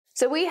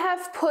So we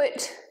have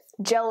put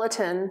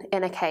gelatin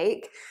in a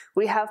cake.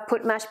 We have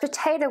put mashed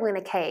potato in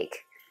a cake.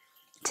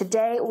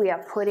 Today we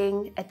are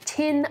putting a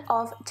tin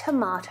of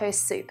tomato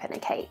soup in a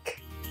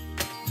cake.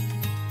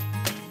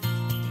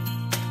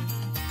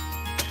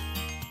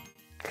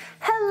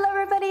 Hello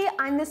everybody,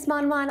 I'm Miss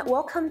MonMon.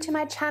 Welcome to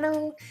my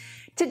channel.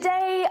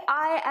 Today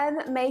I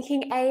am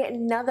making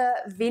another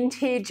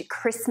vintage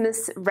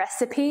Christmas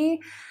recipe,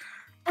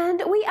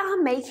 and we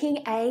are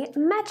making a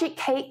magic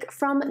cake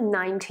from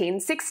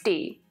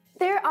 1960.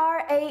 There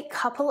are a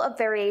couple of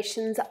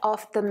variations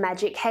of the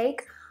magic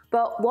cake,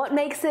 but what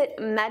makes it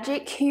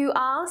magic, you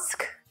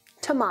ask?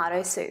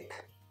 Tomato soup.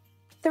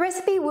 The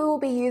recipe we will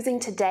be using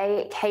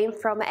today came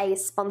from a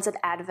sponsored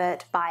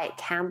advert by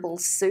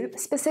Campbell's Soup,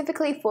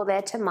 specifically for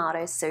their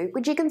tomato soup,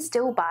 which you can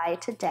still buy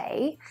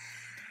today.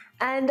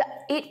 And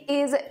it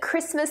is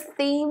Christmas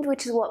themed,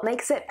 which is what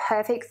makes it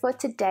perfect for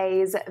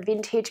today's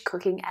vintage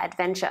cooking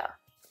adventure.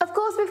 Of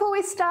course, before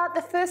we start,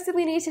 the first thing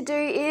we need to do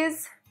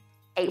is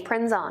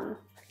aprons on.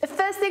 The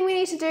first thing we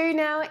need to do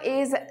now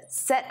is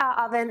set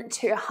our oven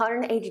to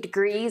 180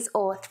 degrees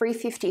or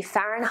 350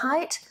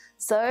 Fahrenheit.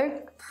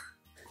 So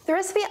the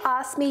recipe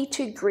asks me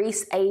to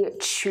grease a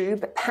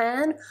tube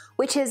pan,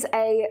 which is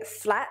a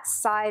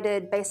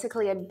flat-sided,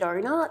 basically a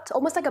donut,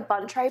 almost like a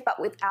bun tray, but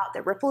without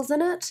the ripples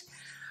in it.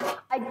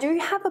 I do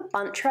have a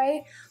bun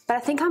tray, but I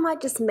think I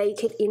might just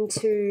make it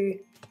into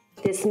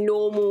this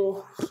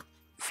normal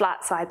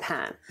flat side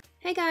pan.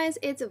 Hey guys,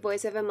 it's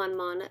voiceover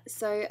MonMon.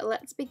 So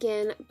let's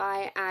begin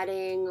by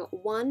adding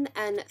 1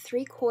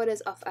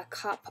 3/4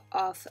 cup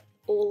of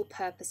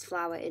all-purpose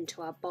flour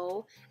into our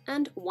bowl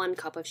and 1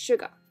 cup of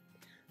sugar.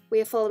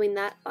 We are following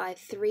that by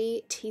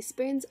 3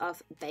 teaspoons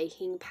of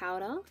baking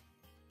powder,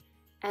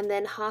 and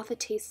then half a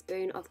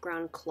teaspoon of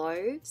ground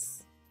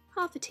cloves,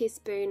 half a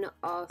teaspoon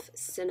of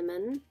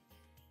cinnamon,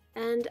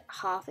 and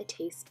half a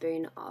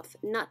teaspoon of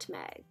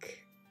nutmeg.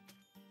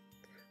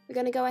 We're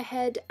going to go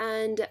ahead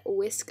and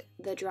whisk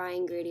the dry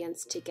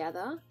ingredients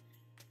together,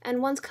 and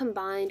once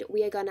combined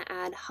we are going to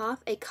add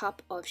half a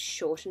cup of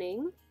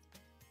shortening.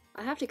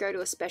 I have to go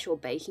to a special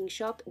baking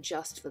shop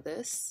just for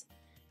this.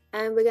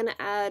 And we're going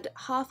to add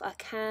half a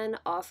can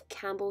of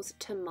Campbell's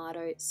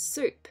Tomato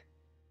soup.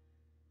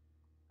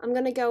 I'm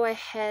going to go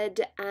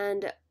ahead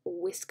and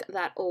whisk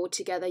that all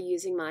together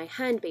using my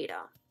hand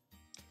beater.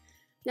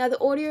 Now the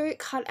audio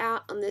cut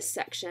out on this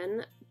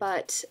section,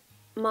 but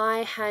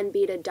my hand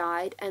beater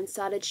died and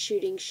started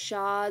shooting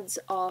shards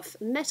of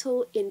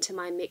metal into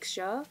my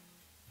mixture.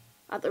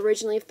 I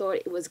originally thought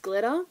it was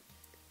glitter,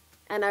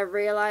 and I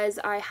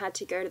realized I had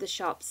to go to the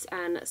shops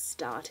and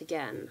start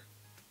again.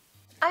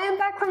 I am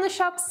back from the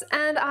shops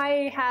and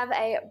I have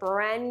a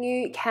brand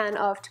new can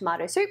of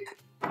tomato soup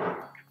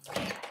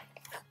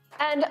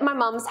and my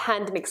mum's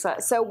hand mixer.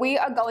 So we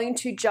are going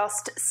to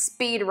just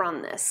speed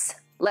run this.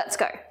 Let's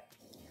go.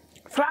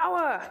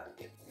 Flour,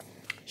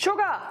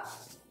 sugar,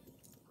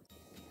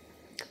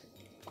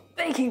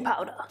 baking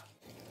powder,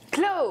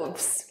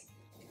 cloves,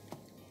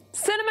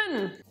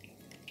 cinnamon,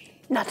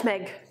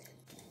 nutmeg,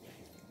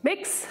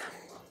 mix,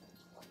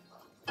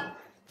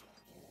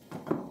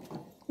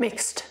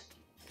 mixed.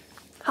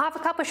 Half a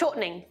cup of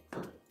shortening.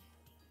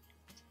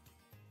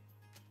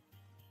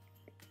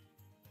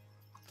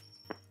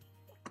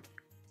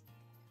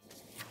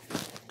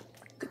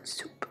 Good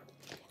soup.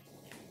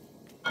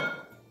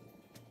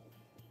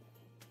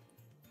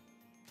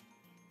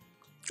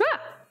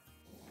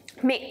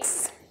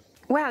 Mix.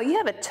 Wow, you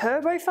have a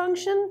turbo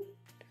function?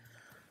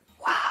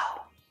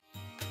 Wow.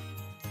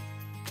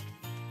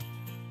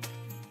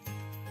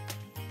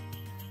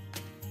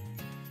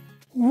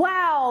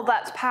 Wow,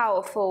 that's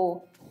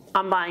powerful.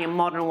 I'm buying a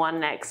modern one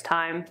next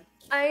time.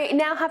 I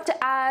now have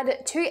to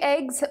add 2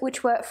 eggs,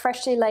 which were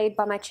freshly laid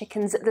by my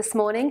chickens this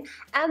morning,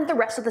 and the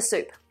rest of the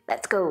soup.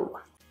 Let's go.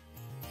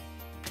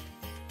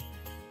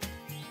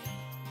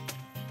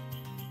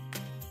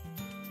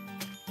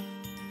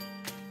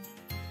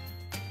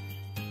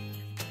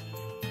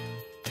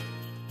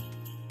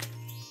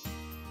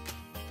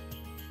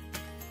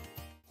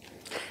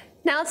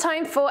 Now it's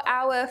time for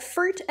our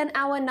fruit and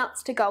our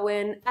nuts to go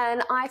in,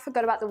 and I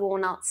forgot about the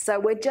walnuts, so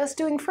we're just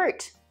doing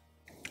fruit.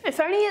 If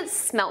only it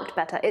smelt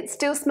better. It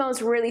still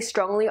smells really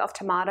strongly of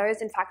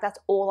tomatoes. In fact, that's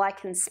all I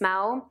can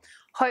smell.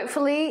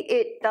 Hopefully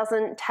it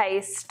doesn't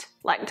taste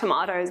like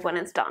tomatoes when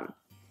it's done.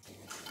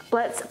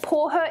 Let's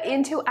pour her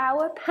into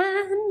our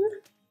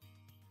pan.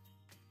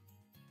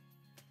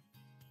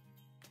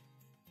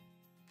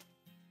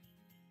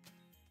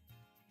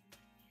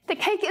 The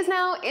cake is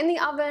now in the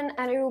oven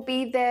and it will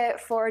be there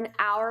for 1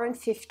 hour and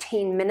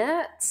 15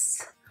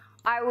 minutes.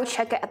 I will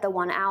check it at the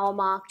 1 hour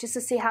mark just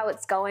to see how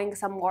it's going,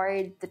 because I'm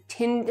worried the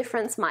tin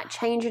difference might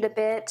change it a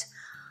bit.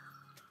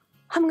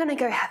 I'm gonna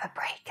go have a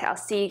break. I'll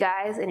see you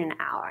guys in 1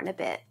 hour and a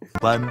bit.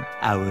 1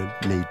 hour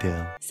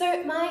later.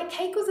 So my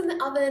cake was in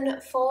the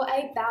oven for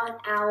about 1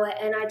 hour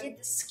and I did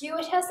the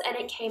skewer test and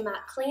it came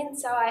out clean,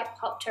 so I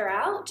popped her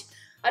out.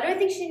 I don't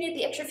think she needed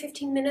the extra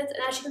 15 minutes,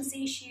 and as you can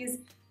see she's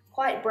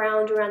quite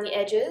browned around the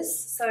edges,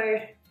 so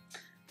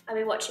I've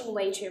been watching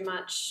way too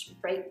much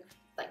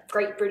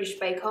Great British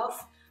Bake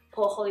Off.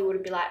 Poor Holly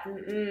would be like,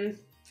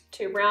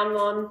 too brown,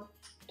 Mon,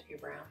 too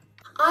brown.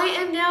 I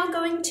am now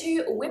going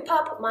to whip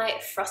up my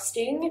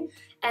frosting,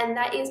 and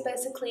that is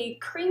basically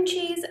cream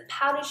cheese,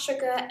 powdered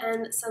sugar,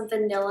 and some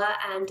vanilla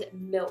and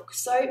milk.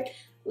 So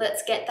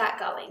let's get that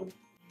going.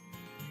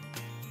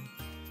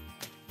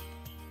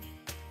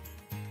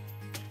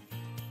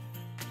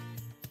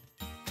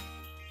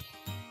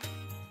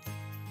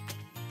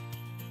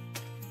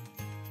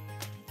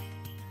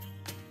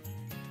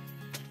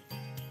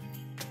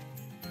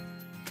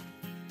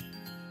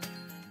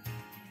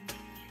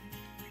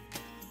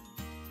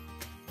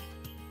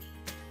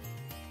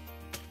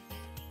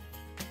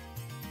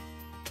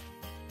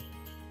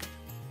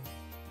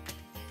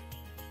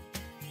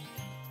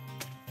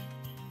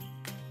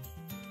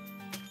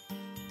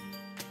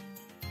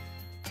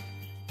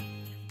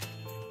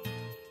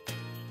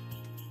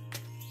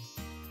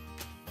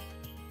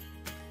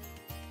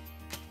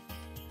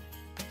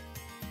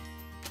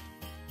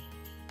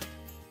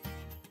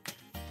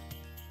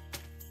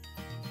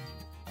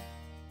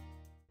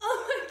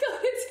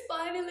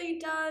 Finally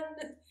done.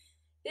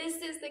 This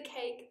is the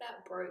cake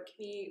that broke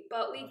me,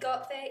 but we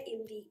got there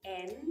in the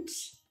end.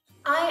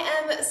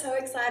 I am so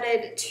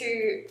excited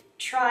to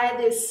try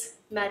this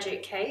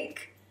magic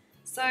cake.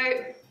 So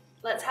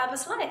let's have a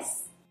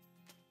slice.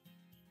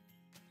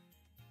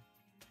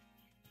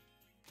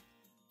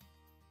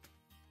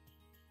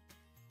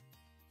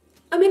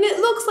 I mean, it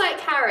looks like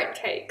carrot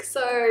cake,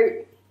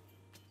 so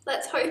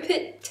let's hope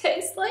it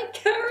tastes like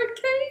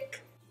carrot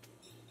cake.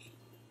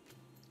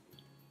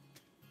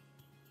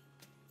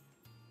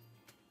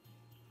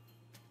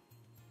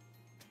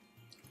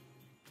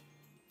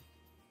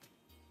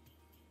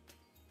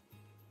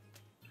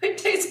 My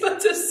taste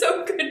buds are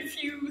so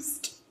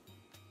confused.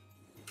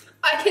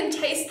 I can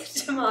taste the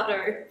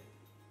tomato.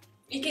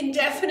 You can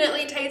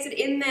definitely taste it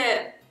in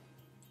there.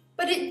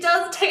 But it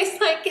does taste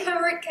like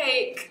carrot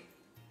cake.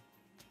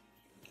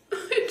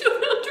 I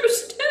don't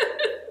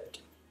understand.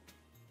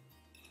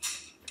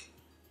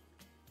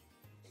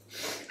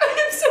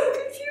 I have some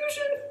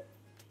confusion.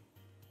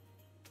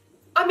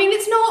 I mean,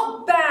 it's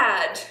not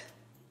bad,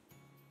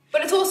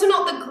 but it's also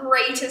not the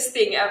greatest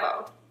thing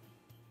ever.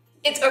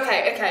 It's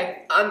okay.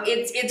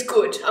 It's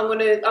good. I'm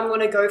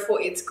gonna go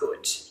for it's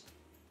good.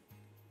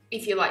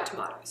 If you like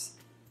tomatoes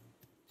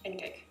and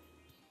cake,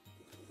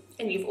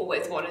 and you've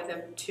always wanted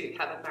them to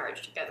have a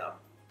marriage together.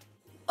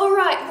 All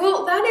right,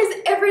 well, that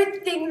is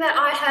everything that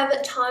I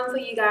have time for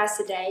you guys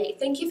today.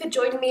 Thank you for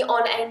joining me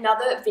on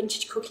another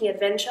vintage cooking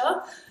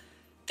adventure.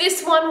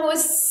 This one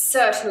was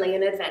certainly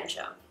an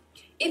adventure.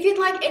 If you'd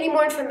like any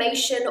more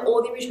information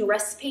or the original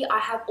recipe, I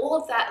have all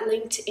of that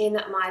linked in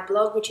my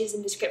blog, which is in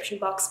the description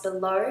box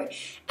below.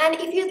 And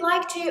if you'd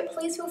like to,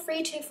 please feel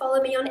free to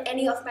follow me on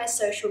any of my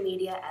social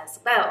media as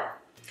well.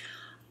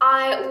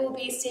 I will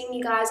be seeing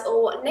you guys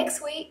all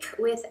next week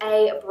with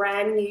a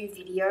brand new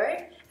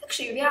video.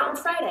 Actually, it'll be out on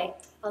Friday.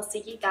 I'll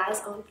see you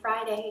guys on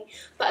Friday.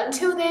 But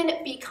until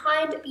then, be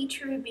kind, be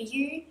true, be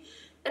you,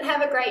 and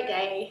have a great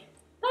day.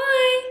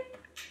 Bye!